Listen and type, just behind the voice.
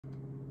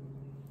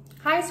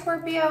Hi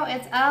Scorpio,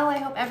 it's Elle. I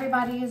hope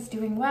everybody is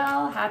doing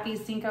well. Happy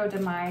Cinco de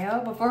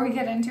Mayo. Before we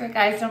get into it,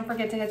 guys, don't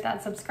forget to hit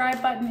that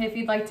subscribe button if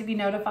you'd like to be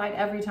notified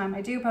every time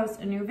I do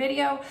post a new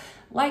video.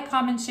 Like,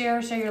 comment,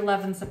 share, show your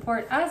love and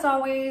support. As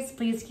always,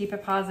 please keep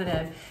it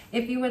positive.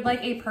 If you would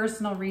like a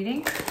personal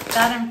reading,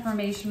 that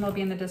information will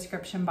be in the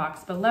description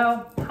box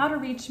below. How to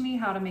reach me,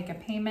 how to make a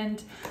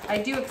payment. I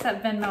do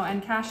accept Venmo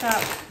and Cash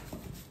App.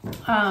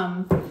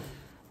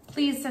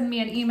 Please send me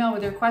an email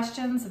with your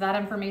questions.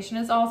 That information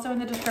is also in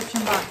the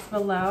description box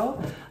below.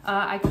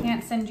 I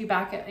can't send you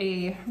back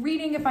a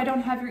reading if I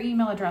don't have your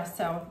email address,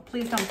 so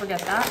please don't forget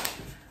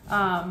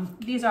that.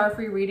 These are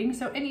free readings,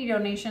 so any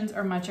donations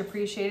are much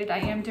appreciated. I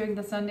am doing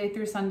the Sunday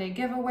through Sunday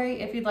giveaway.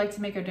 If you'd like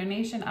to make a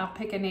donation, I'll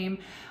pick a name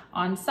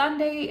on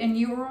Sunday and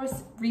you will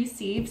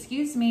receive,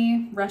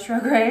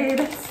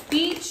 retrograde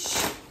speech,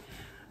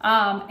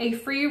 a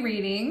free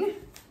reading,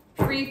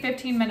 free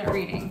 15-minute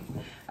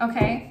reading,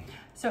 okay?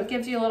 So it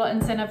gives you a little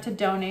incentive to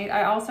donate.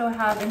 I also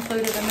have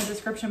included in the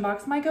description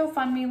box my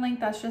GoFundMe link.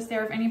 That's just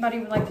there if anybody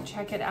would like to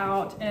check it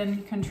out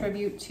and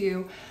contribute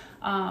to.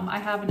 I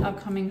have an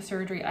upcoming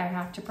surgery I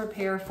have to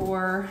prepare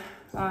for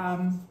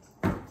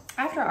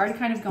after already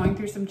kind of going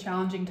through some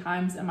challenging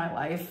times in my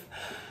life,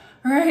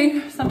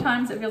 right?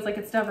 Sometimes it feels like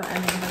it's never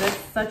ending, but it's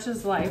such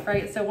as life,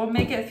 right? So we'll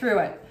make it through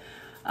it.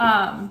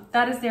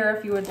 That is there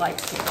if you would like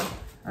to,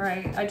 all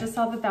right? I just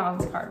saw the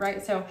balance card,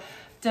 right? So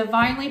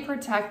divinely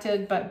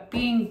protected, but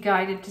being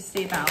guided to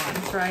stay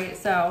balanced, right?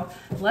 So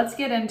let's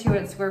get into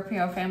it,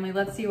 Scorpio family.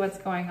 Let's see what's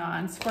going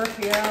on.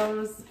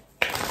 Scorpios,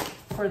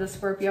 for the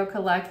Scorpio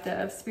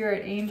collective,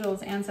 spirit,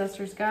 angels,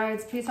 ancestors,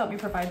 guides, please help me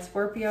provide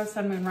Scorpio,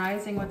 sun, moon,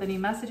 rising with any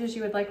messages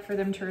you would like for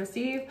them to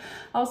receive.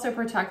 Also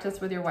protect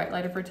us with your white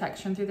light of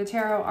protection through the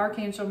tarot.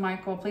 Archangel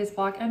Michael, please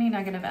block any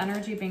negative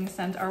energy being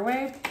sent our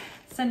way.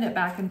 Send it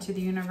back into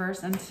the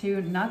universe, into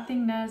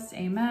nothingness.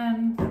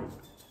 Amen.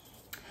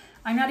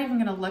 I'm not even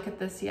gonna look at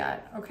this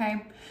yet,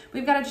 okay?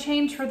 We've got to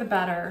change for the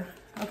better.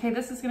 Okay,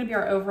 this is gonna be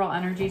our overall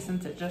energy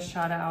since it just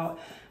shot out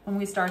when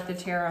we start the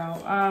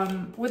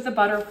tarot. With the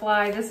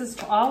butterfly, this is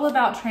all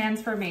about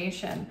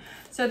transformation.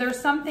 So there's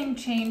something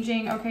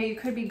changing, okay? You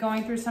could be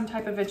going through some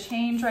type of a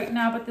change right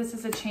now, but this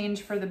is a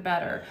change for the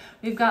better.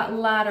 We've got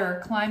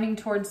ladder, climbing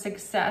towards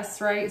success,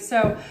 right?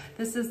 So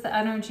this is the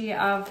energy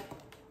of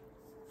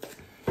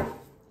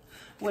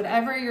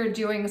whatever you're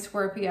doing,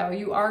 Scorpio,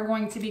 you are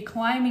going to be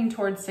climbing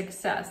towards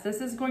success.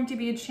 This is going to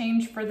be a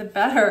change for the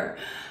better.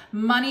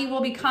 Money will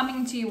be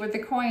coming to you with the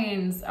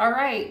coins. All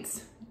right.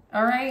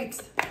 All right.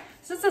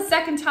 This is the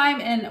second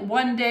time in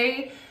one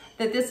day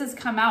that this has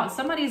come out.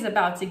 Somebody's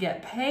about to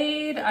get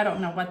paid. I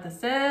don't know what this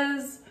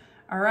is.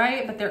 All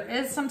right. But there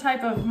is some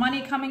type of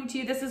money coming to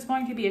you. This is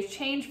going to be a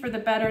change for the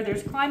better.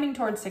 There's climbing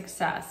towards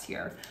success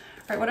here.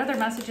 All right. What other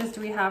messages do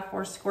we have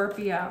for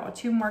Scorpio?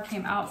 Two more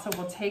came out, so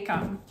we'll take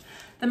them.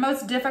 The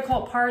most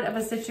difficult part of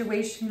a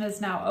situation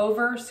is now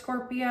over,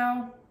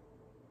 Scorpio.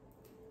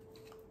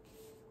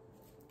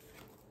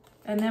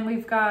 And then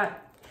we've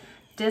got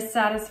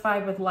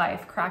dissatisfied with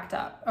life, cracked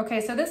up. Okay,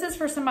 so this is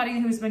for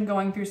somebody who's been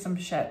going through some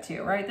shit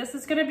too, right? This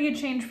is gonna be a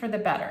change for the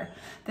better.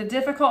 The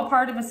difficult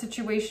part of a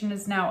situation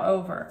is now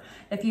over.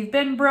 If you've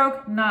been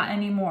broke, not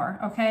anymore,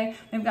 okay?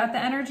 We've got the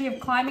energy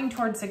of climbing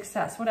towards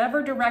success.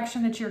 Whatever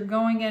direction that you're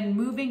going in,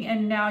 moving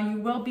in now,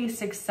 you will be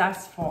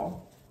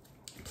successful.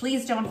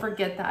 Please don't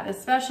forget that,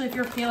 especially if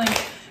you're feeling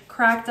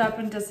cracked up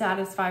and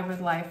dissatisfied with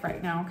life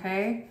right now,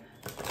 okay?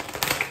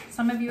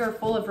 Some of you are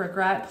full of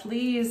regret.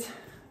 Please,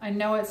 I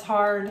know it's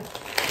hard.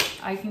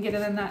 I can get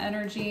in that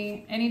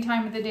energy any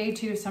time of the day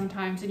too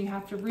sometimes, and you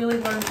have to really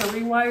learn to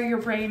rewire your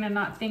brain and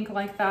not think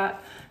like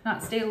that,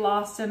 not stay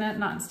lost in it,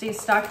 not stay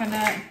stuck in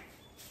it.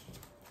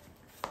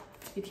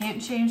 You can't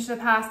change the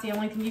past. The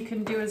only thing you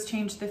can do is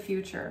change the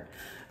future.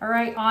 All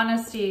right,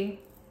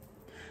 honesty.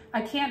 I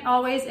can't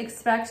always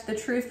expect the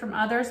truth from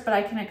others, but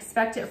I can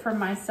expect it from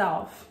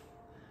myself,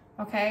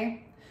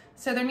 okay?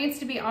 So there needs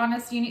to be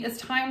honesty. It's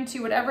time to,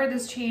 whatever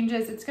this change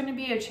is, it's gonna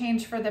be a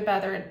change for the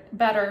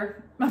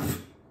better.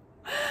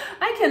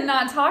 I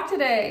cannot talk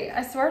today.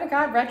 I swear to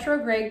God,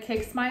 retrograde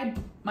kicks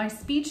my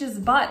speech's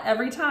butt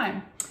every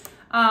time.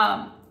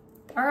 All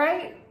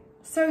right,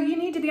 so you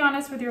need to be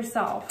honest with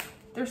yourself.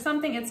 There's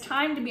something, it's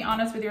time to be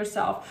honest with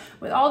yourself.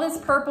 With all this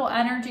purple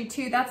energy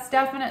too, that's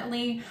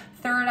definitely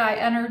third eye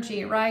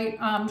energy, right?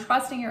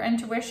 Trusting your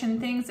intuition,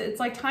 things, it's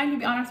like time to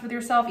be honest with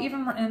yourself,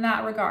 even in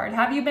that regard.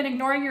 Have you been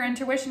ignoring your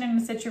intuition in a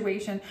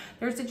situation?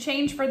 There's a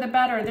change for the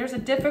better. There's a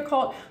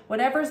difficult,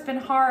 whatever's been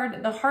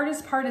hard, the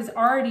hardest part is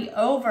already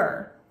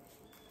over.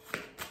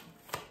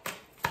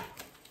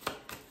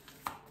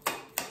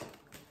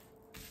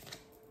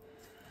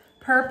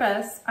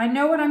 Purpose. I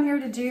know what I'm here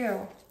to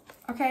do,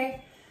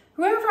 okay?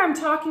 Whoever I'm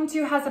talking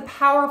to has a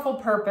powerful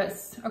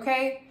purpose,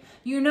 okay?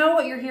 You know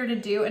what you're here to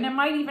do, and it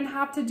might even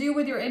have to do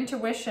with your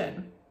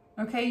intuition,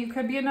 okay? You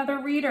could be another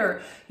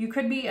reader. You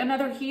could be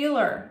another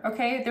healer,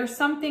 okay? There's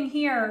something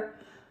here.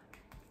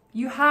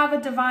 You have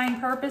a divine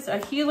purpose,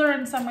 a healer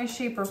in some way,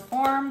 shape, or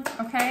form,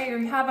 okay? Or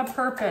you have a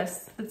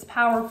purpose that's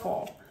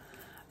powerful.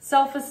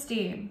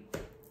 Self-esteem.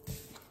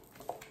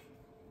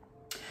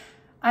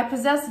 I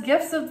possess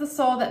gifts of the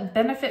soul that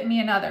benefit me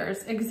and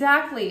others.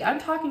 Exactly. I'm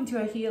talking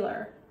to a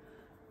healer.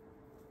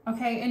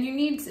 Okay. And you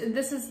need to,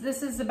 this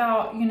is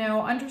about, you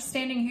know,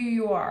 understanding who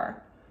you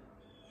are.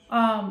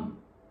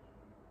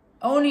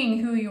 Owning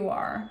who you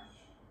are.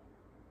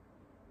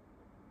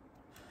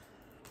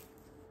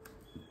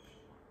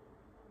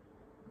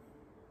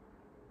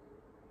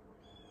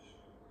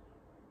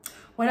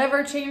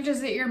 Whatever changes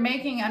that you're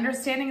making,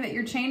 understanding that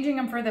you're changing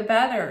them for the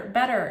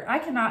better. I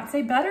cannot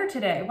say better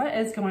today. What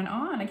is going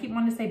on? I keep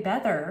wanting to say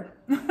better.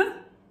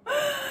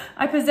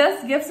 I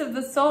possess gifts of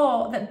the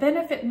soul that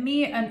benefit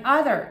me and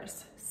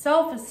others.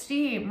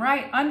 Self-esteem,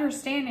 right?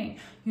 Understanding.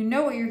 You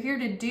know what you're here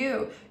to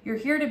do. You're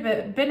here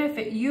to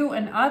benefit you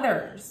and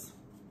others.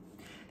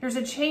 There's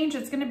a change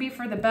that's going to be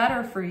for the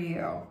better for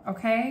you,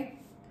 okay?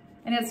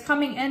 And it's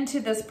coming into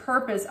this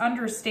purpose,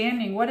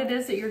 understanding what it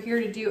is that you're here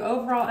to do.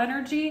 Overall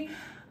energy.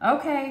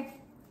 Okay,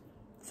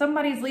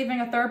 somebody's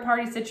leaving a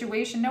third-party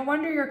situation. No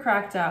wonder you're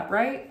cracked up,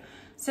 right?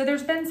 So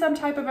there's been some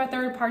type of a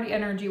third-party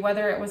energy,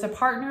 whether it was a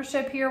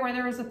partnership here, where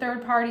there was a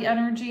third-party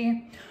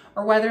energy,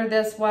 or whether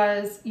this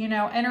was, you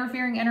know,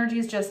 interfering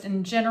energies just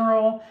in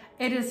general.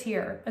 It is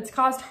here. It's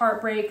caused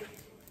heartbreak.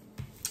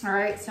 All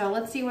right, so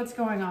let's see what's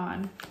going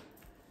on.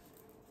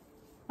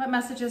 What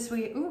messages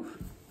do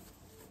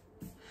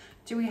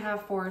we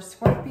have for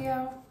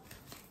Scorpio?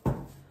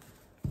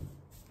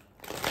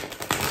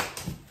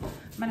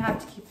 I'm gonna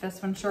have to keep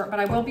this one short, but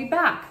I will be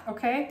back,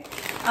 okay?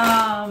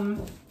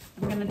 I'm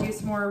gonna do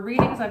some more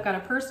readings. I've got a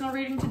personal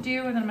reading to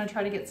do, and then I'm gonna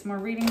try to get some more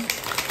readings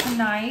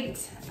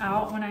tonight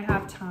out when I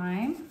have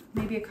time.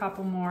 Maybe a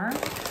couple more.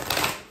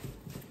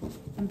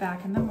 I'm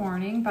back in the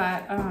morning,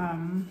 but I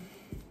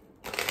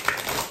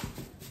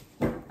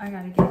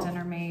gotta get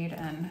dinner made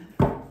and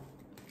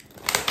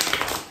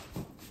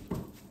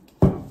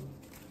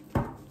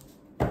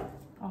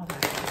all that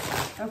good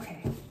stuff.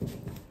 Okay.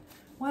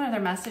 What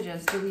other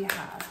messages do we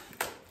have?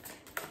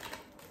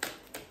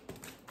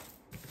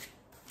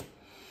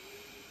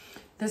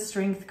 The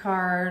Strength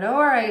card. All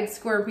right,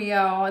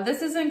 Scorpio.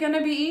 This isn't going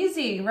to be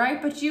easy,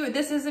 right? But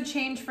this is a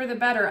change for the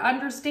better.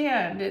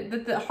 Understand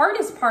that the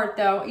hardest part,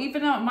 though,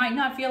 even though it might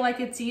not feel like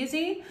it's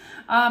easy,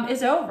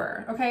 is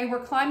over. Okay,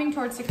 we're climbing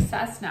towards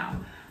success now.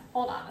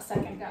 Hold on a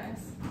second,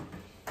 guys.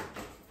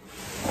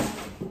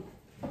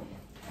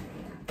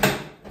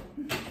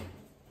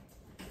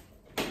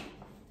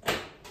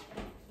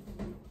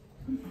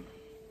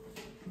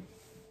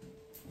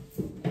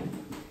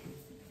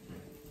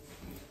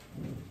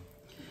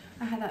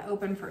 I had that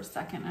open for a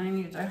second and I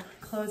needed to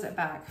close it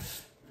back.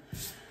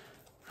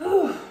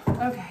 Whew,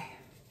 okay.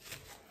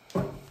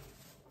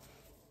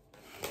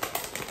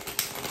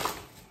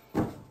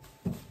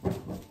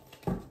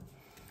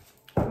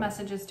 What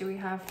messages do we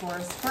have for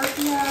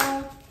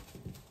Scorpio?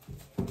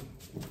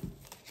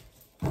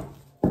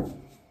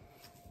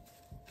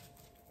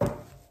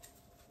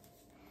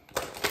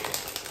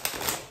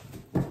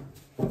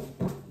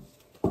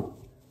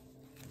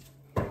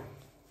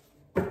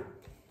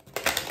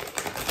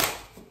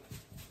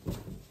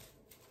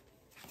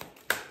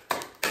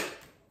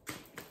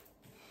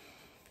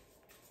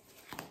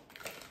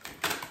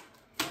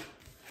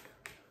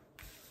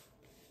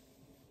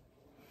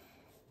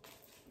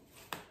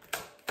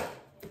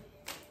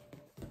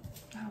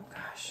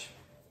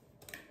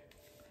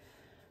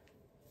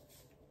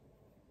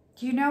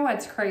 You know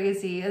what's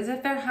crazy is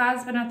if there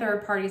has been a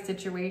third party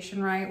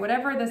situation, right?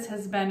 Whatever this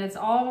has been, it's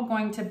all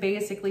going to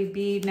basically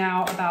be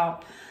now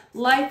about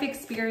life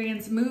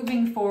experience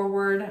moving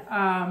forward.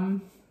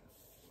 All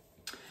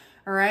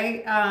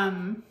right.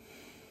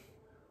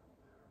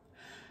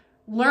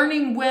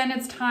 Learning when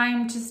it's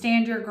time to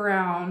stand your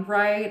ground,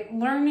 right?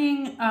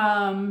 Learning,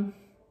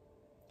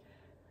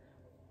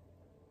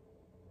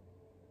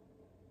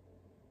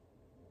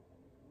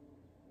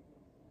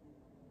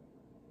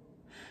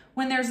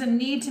 when there's a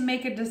need to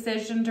make a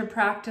decision to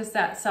practice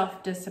that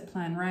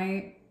self-discipline,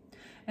 right?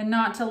 And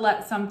not to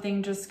let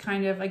something just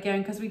kind of,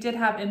 again, because we did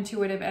have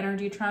intuitive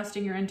energy,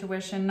 trusting your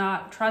intuition,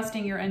 not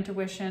trusting your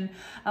intuition,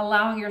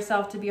 allowing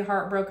yourself to be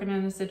heartbroken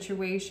in a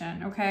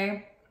situation,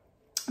 okay?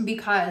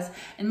 Because,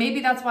 and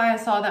maybe that's why I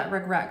saw that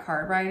regret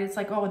card, right? It's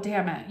like, oh,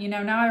 damn it. You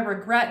know, now I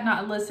regret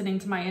not listening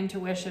to my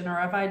intuition, or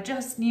if I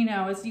just, you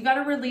know, it's, you got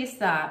to release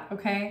that,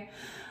 okay?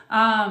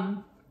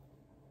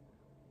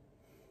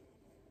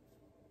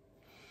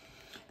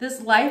 This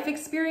life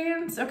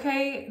experience,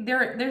 okay,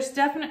 there's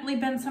definitely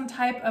been some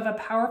type of a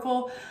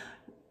powerful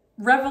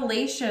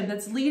revelation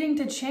that's leading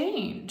to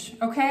change,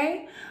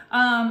 okay?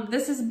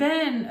 This has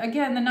been,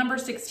 again, the number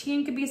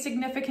 16 could be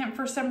significant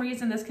for some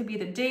reason. This could be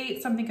the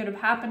date. Something could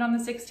have happened on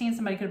the 16th.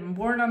 Somebody could have been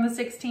born on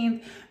the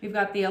 16th. We've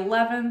got the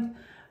 11th,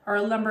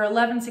 or number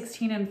 11,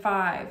 16, and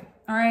 5,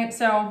 all right?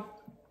 So,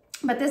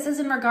 but this is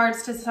in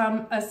regards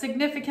to a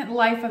significant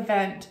life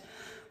event.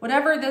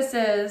 Whatever this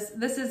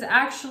is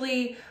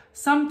actually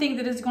something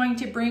that is going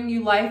to bring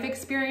you life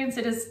experience.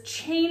 It is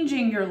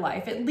changing your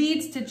life. It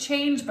leads to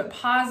change, but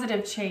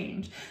positive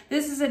change.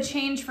 This is a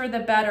change for the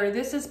better.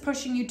 This is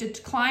pushing you to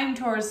climb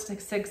towards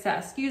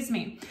success. Excuse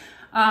me.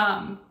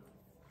 A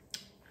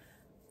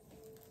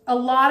a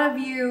lot of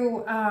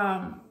you,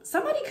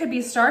 somebody could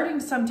be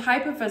starting some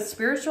type of a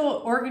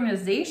spiritual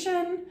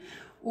organization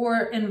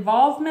or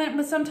involvement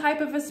with some type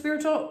of a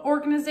spiritual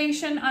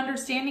organization.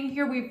 Understanding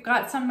here, we've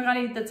got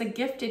somebody that's a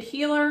gifted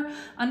healer,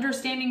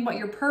 understanding what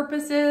your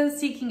purpose is,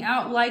 seeking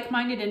out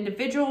like-minded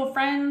individual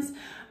friends,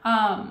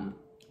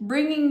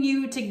 bringing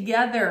you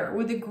together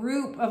with a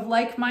group of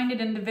like-minded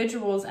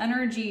individuals,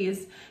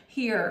 energies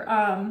here.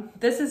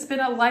 This has been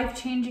a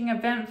life-changing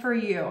event for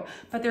you,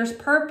 but there's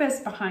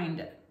purpose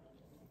behind it.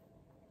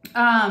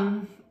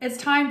 It's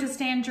time to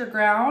stand your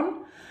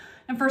ground.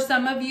 And for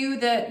some of you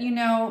that, you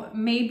know,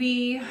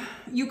 maybe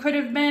you could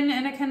have been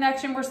in a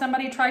connection where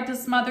somebody tried to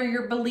smother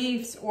your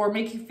beliefs or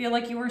make you feel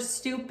like you were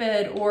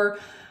stupid or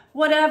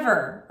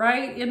whatever,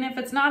 right? And if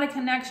it's not a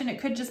connection, it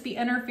could just be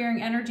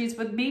interfering energies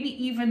with maybe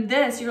even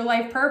this, your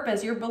life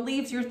purpose, your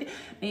beliefs,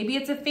 maybe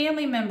it's a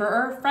family member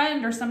or a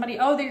friend or somebody,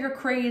 oh, that you're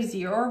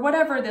crazy or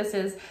whatever this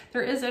is.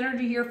 There is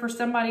energy here for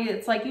somebody.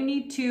 It's like you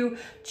need to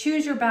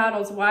choose your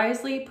battles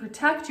wisely,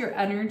 protect your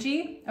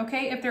energy,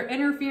 okay? If they're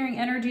interfering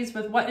energies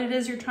with what it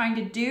is you're trying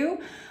to do,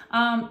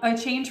 a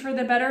change for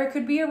the better, it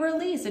could be a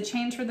release. A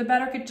change for the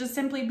better could just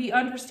simply be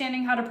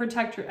understanding how to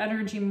protect your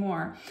energy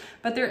more.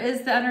 But there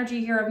is the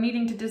energy here of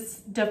needing to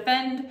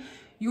defend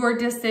your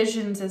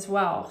decisions as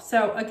well.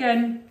 So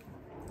again,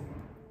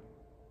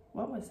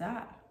 what was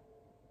that?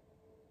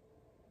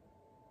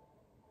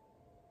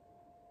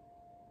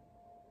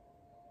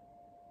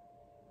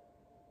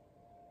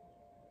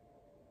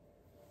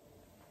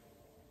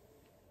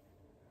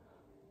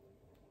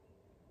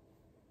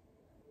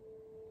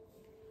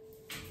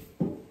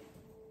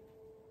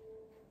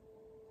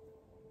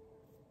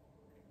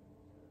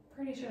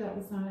 Pretty sure that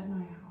was not at my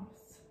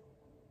house.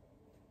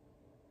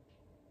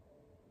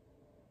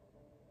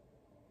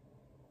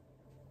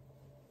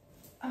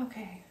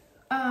 Okay.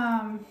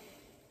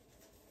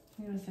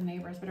 It was the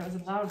neighbors, but it was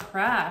a loud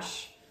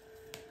crash.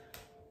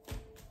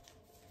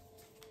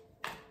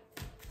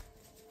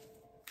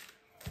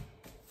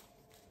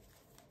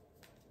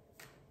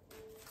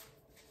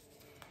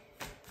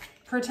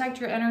 Protect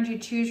your energy,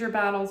 choose your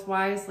battles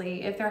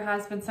wisely. If there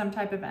has been some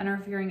type of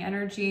interfering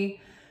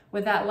energy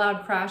with that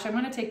loud crash, I'm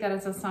going to take that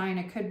as a sign.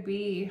 It could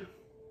be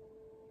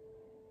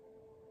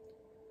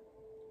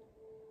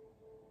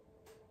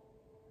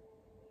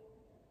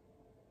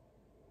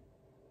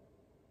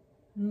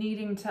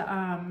needing to,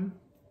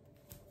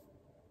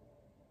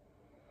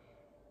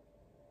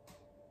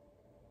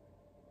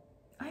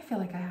 I feel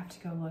like I have to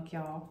go look,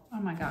 y'all. Oh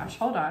my gosh,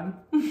 hold on.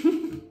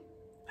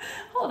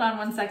 Hold on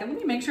one second. Let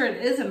me make sure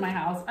it is in my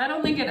house. I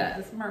don't think it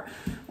is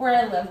where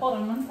I live. Hold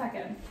on one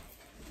second.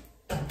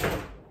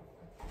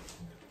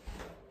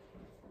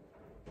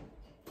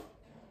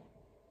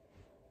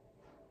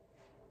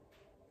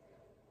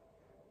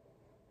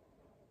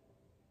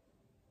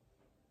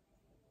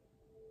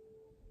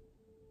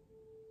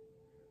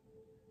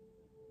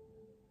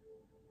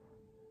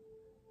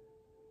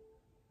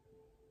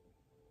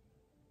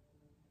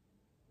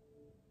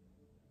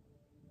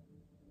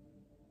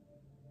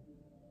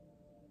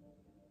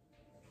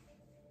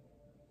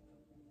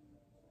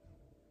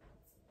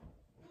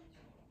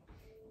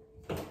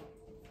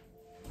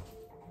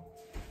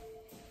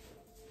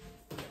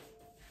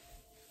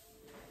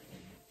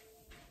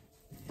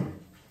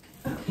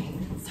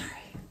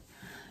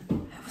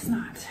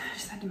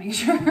 To make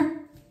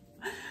sure.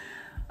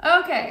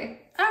 Okay.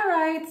 All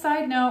right.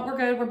 Side note, we're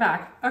good. We're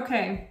back.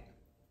 Okay.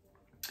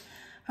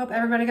 Hope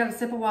everybody got a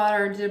sip of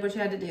water, did what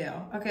you had to do.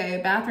 Okay.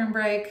 Bathroom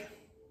break.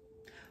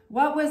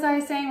 What was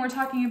I saying? We're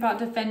talking about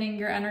defending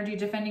your energy,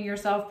 defending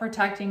yourself,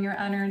 protecting your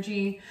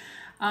energy,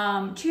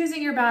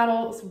 choosing your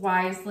battles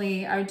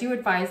wisely. I do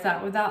advise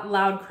that without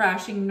loud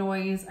crashing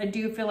noise. I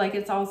do feel like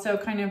it's also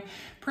kind of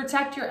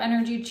protect your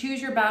energy,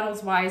 choose your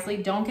battles wisely.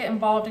 Don't get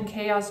involved in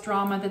chaos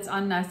drama that's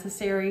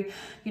unnecessary.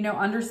 You know,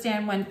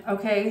 understand when,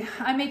 okay,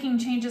 I'm making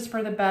changes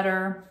for the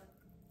better.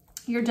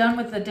 You're done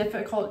with the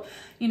difficult,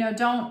 you know,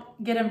 don't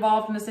get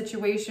involved in a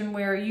situation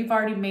where you've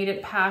already made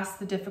it past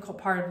the difficult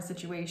part of the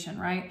situation,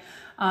 right?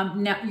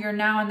 Now you're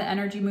now in the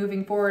energy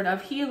moving forward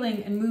of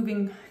healing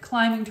and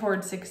climbing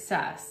towards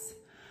success.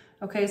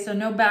 Okay, so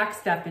no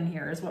backstep in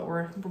here is what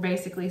we're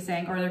basically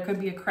saying, or there could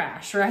be a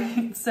crash,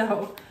 right?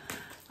 So,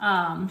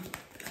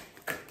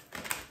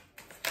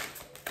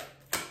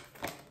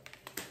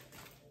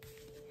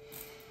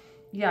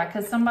 yeah,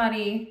 because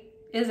somebody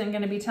isn't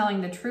going to be telling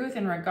the truth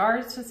in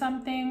regards to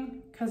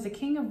something, because the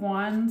King of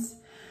Wands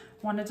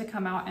wanted to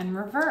come out in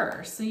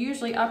reverse. So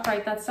usually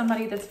upright, that's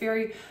somebody that's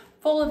very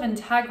full of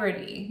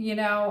integrity, you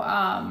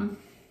know,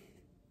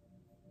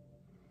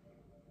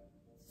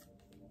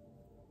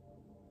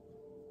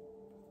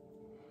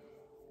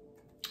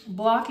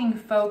 blocking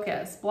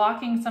focus,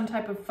 blocking some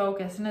type of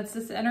focus. And it's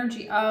this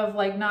energy of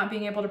like not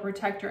being able to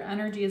protect your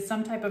energy is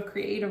some type of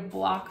creative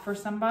block for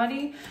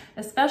somebody,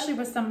 especially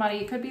with somebody,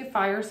 it could be a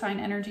fire sign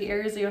energy,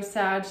 Aries, Leo,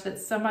 Sag,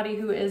 that's somebody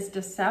who is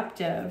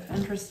deceptive.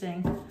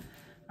 Interesting.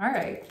 All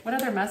right. What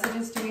other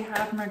messages do we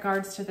have in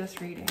regards to this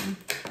reading?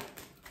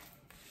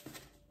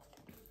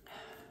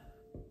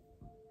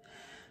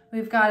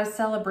 We've got a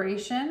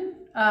celebration.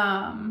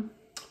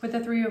 with the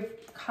Three of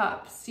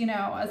Cups, you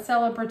know, a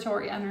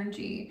celebratory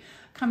energy,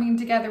 coming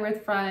together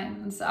with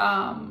friends,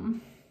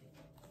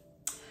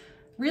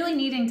 really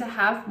needing to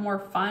have more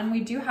fun.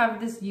 We do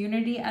have this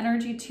unity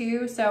energy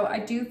too. So I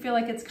do feel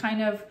like it's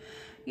kind of,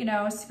 you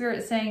know,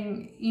 Spirit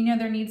saying, you know,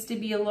 there needs to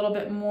be a little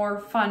bit more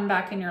fun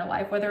back in your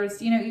life, whether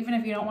it's, you know, even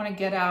if you don't want to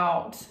get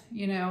out,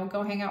 you know,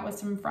 go hang out with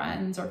some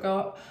friends or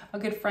go a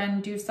good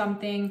friend, do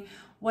something,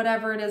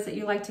 whatever it is that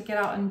you like to get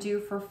out and do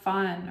for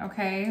fun.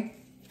 Okay.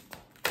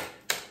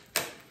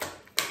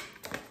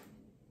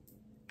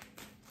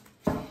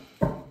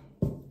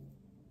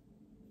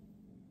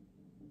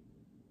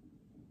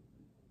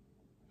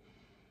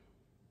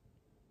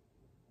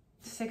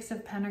 Six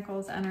of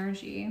Pentacles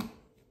energy.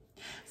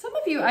 Some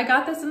of you, I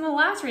got this in the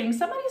last reading,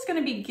 somebody's going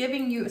to be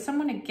giving you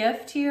someone a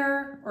gift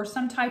here, or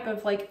some type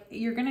of like,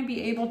 you're going to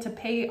be able to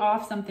pay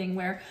off something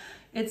where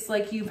it's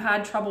like you've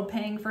had trouble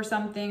paying for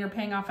something or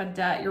paying off a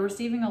debt. You're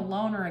receiving a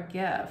loan or a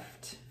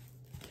gift.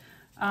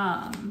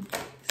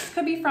 This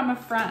could be from a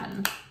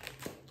friend.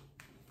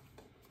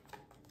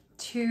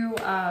 Two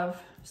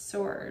of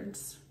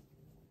Swords.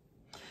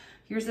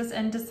 Here's this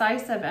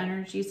indecisive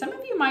energy. Some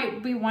of you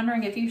might be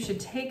wondering if you should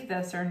take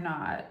this or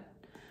not.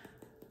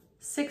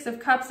 Six of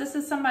Cups, this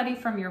is somebody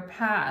from your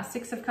past.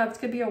 Six of Cups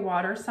could be a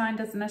water sign,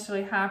 doesn't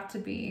necessarily have to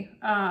be.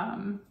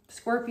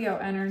 Scorpio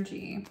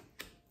energy.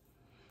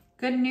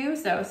 Good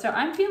news though. So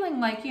I'm feeling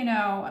like, you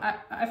know,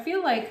 I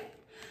feel like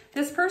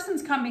this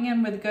person's coming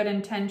in with good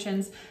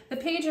intentions. The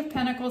Page of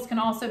Pentacles can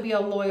also be a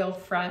loyal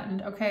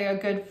friend, okay? A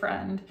good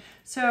friend.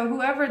 So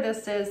whoever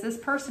this is, this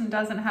person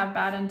doesn't have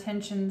bad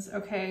intentions,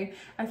 okay?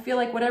 I feel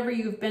like whatever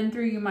you've been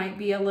through, you might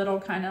be a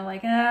little kind of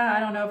like, I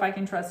don't know if I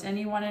can trust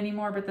anyone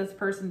anymore, but this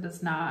person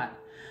does not,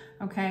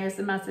 okay? Is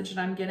the message that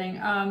I'm getting.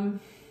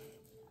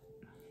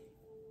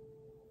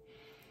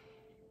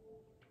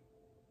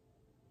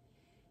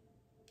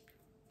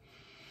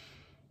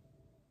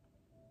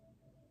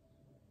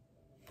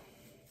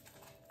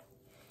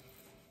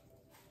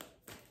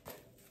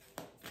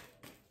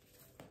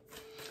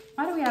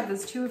 Why do we have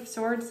this Two of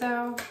Swords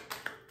though?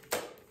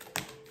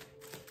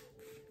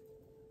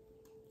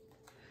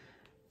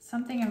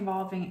 Something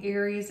involving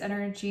Aries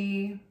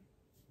energy,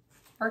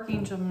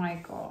 Archangel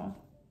Michael.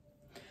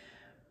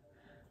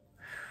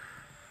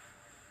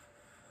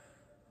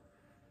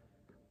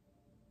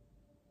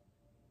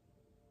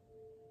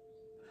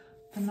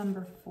 The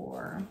number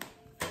 4.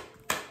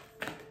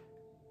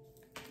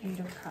 Eight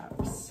of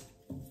Cups.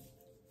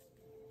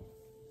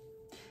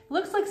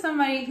 Looks like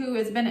somebody who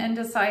has been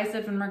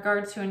indecisive in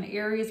regards to an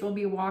Aries will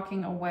be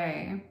walking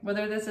away.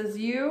 Whether this is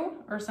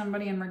you or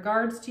somebody in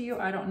regards to you,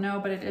 I don't know,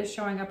 but it is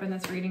showing up in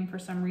this reading for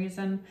some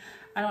reason.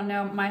 I don't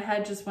know. My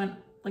head just went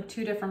like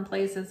 2 different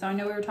places. So I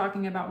know we were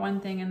talking about one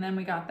thing and then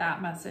we got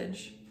that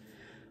message.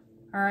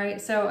 All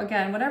right. So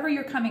again, whatever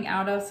you're coming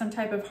out of, some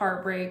type of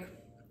heartbreak,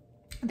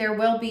 there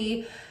will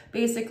be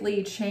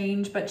basically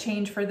change, but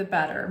change for the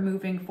better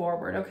moving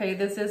forward. Okay,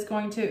 this is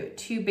going to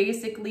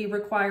basically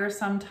require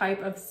some type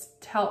of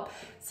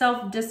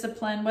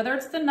self-discipline, whether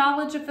it's the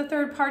knowledge of the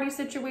third party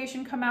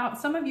situation come out.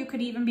 Some of you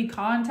could even be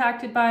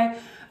contacted by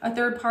a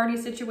third party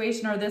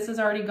situation, or this has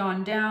already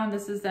gone down.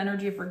 This is the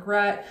energy of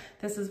regret.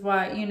 This is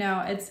what, you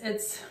know,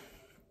 it's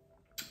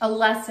a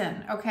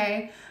lesson,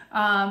 okay?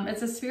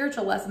 It's a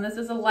spiritual lesson. This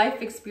is a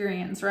life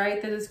experience,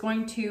 right? That is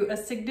going to a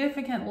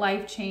significant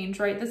life change,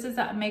 right? This is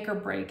that make or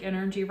break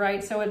energy,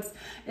 right? So it's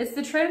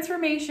the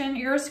transformation.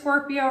 You're a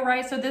Scorpio,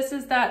 right? So this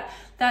is that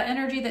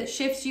energy that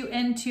shifts you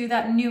into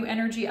that new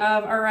energy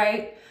of, all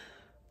right,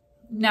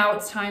 now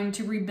it's time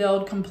to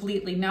rebuild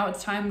completely. Now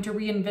it's time to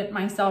reinvent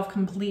myself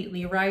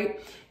completely, right?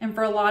 And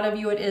for a lot of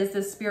you, it is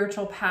this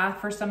spiritual path.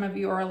 For some of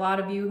you, or a lot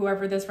of you,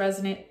 whoever this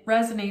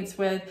resonates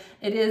with,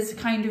 it is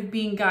kind of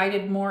being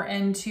guided more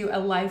into a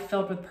life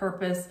filled with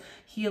purpose,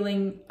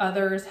 healing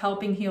others,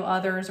 helping heal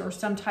others, or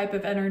some type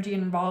of energy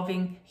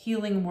involving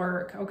healing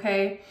work,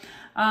 okay?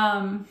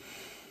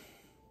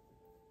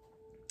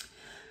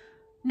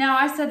 Now,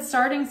 I said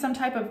starting some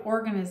type of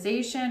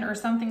organization or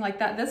something like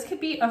that. This could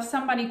be of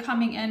somebody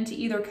coming in to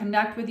either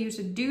connect with you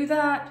to do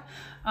that,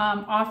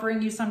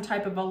 offering you some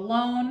type of a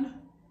loan.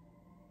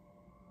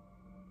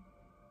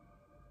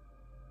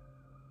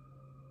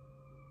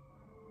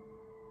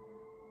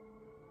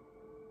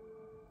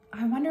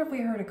 I wonder if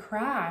we heard a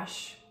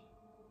crash.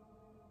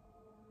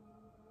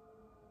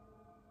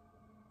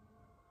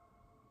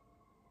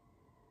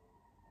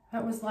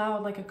 That was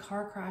loud, like a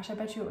car crash. I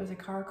bet you it was a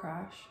car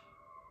crash.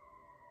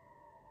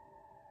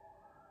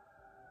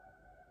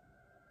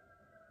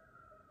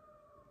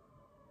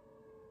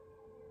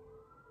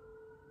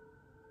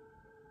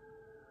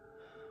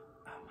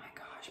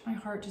 My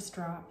heart just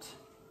dropped.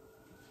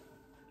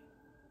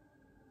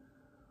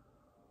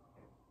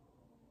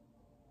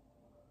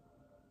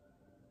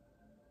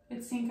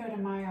 It's Cinco de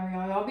Mayo,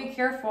 y'all. Y'all be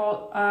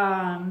careful.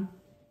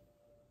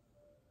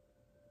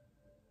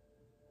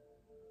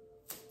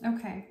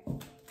 Okay.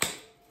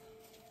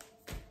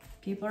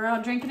 People are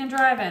out drinking and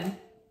driving.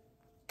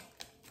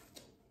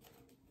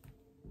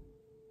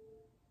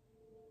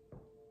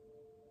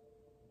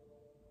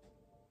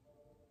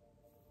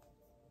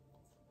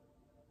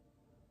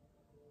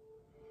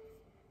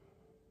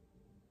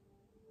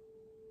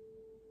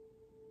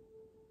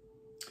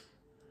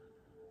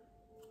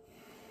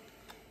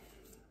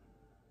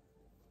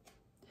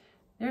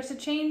 there's a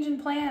change in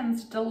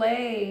plans,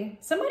 delay.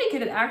 Somebody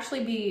could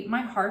actually be, my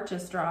heart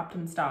just dropped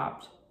and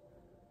stopped.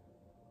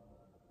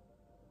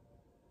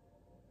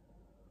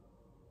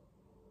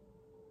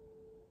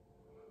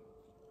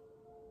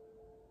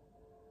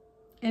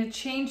 A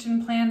change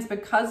in plans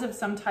because of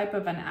some type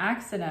of an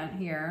accident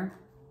here.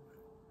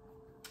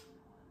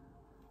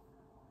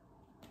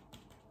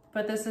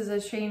 But this is a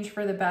change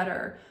for the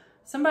better.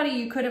 Somebody,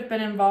 you could have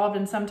been involved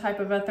in some type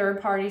of a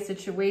third-party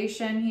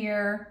situation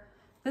here.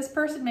 This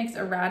person makes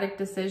erratic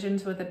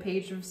decisions with a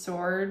Page of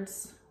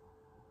Swords.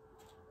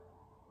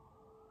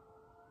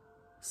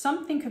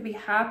 Something could be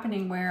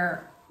happening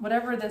where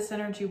whatever this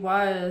energy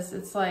was,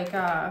 it's like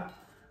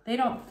they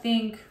don't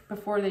think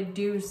before they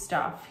do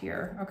stuff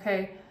here,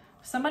 okay?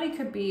 Somebody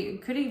could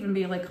even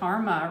be like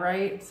karma,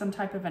 right? Some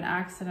type of an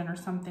accident or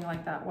something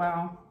like that.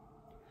 Wow.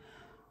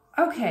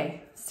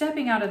 Okay,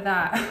 stepping out of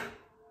that.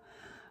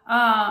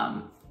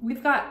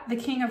 We've got the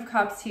King of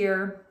Cups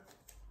here.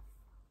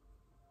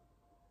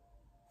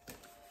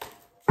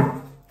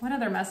 What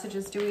other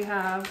messages do we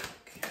have?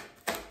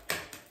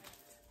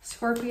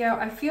 Scorpio,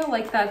 I feel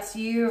like that's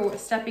you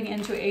stepping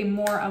into a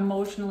more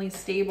emotionally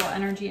stable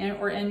energy,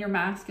 or in your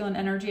masculine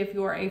energy if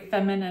you are a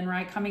feminine,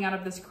 right? Coming out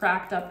of this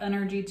cracked up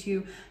energy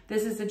to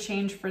this is a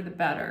change for the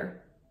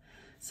better.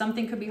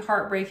 Something could be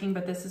heartbreaking,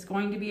 but this is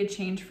going to be a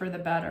change for the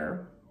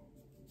better.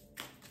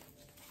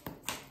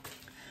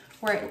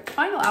 All right,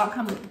 final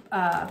outcome,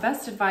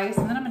 best advice,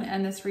 and then I'm going to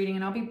end this reading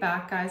and I'll be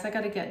back, guys. I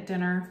got to get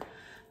dinner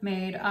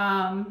made.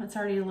 It's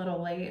already a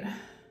little late.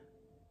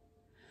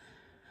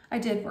 I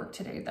did work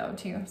today though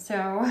too.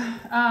 So,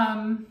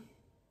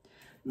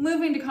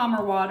 moving to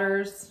calmer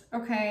waters.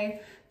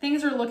 Okay.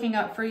 Things are looking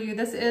up for you.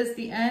 This is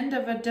the end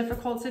of a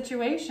difficult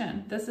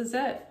situation. This is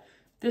it.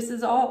 This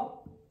is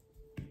all,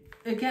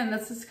 again,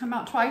 this has come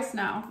out twice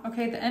now.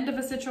 Okay. The end of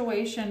a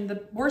situation,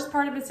 the worst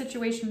part of a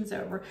situation is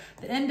over.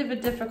 The end of a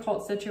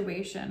difficult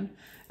situation.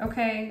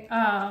 Okay.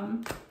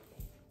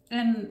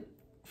 And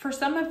for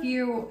some of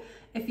you,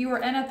 if you are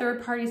in a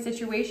third-party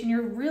situation,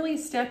 you're really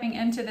stepping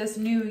into this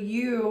new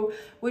you,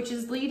 which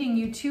is leading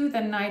you to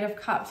the Knight of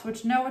Cups,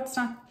 which no, it's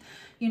not,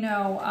 you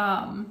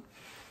know,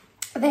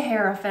 the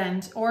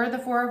Hierophant or the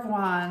Four of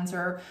Wands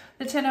or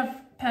the Ten of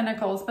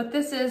Pentacles, but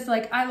this is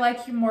like, I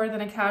like you more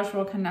than a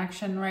casual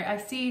connection, right? I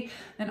see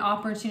an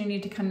opportunity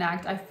to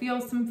connect. I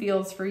feel some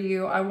feels for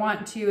you. I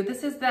want to,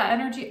 this is the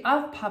energy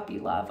of puppy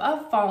love,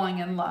 of falling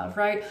in love,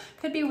 right?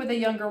 Could be with a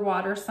younger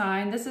water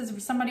sign. This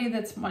is somebody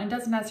that's, it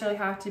doesn't necessarily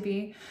have to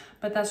be,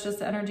 but that's just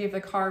the energy of the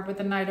card with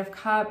the Knight of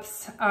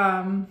Cups.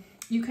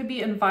 You could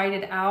be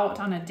invited out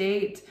on a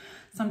date,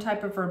 some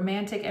type of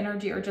romantic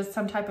energy, or just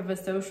some type of a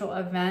social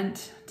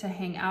event to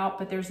hang out.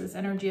 But there's this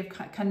energy of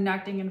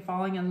connecting and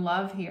falling in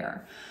love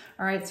here.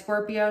 All right,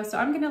 Scorpio. So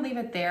I'm going to leave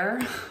it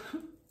there.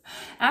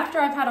 After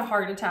I've had a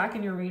heart attack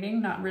in your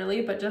reading, not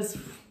really, but just,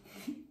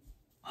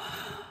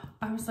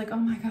 I was like, oh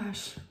my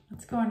gosh,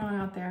 what's going on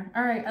out there?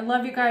 All right. I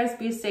love you guys.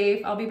 Be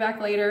safe. I'll be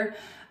back later.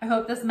 I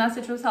hope this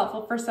message was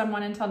helpful for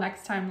someone. Until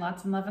next time,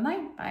 lots of love and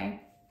light. Bye.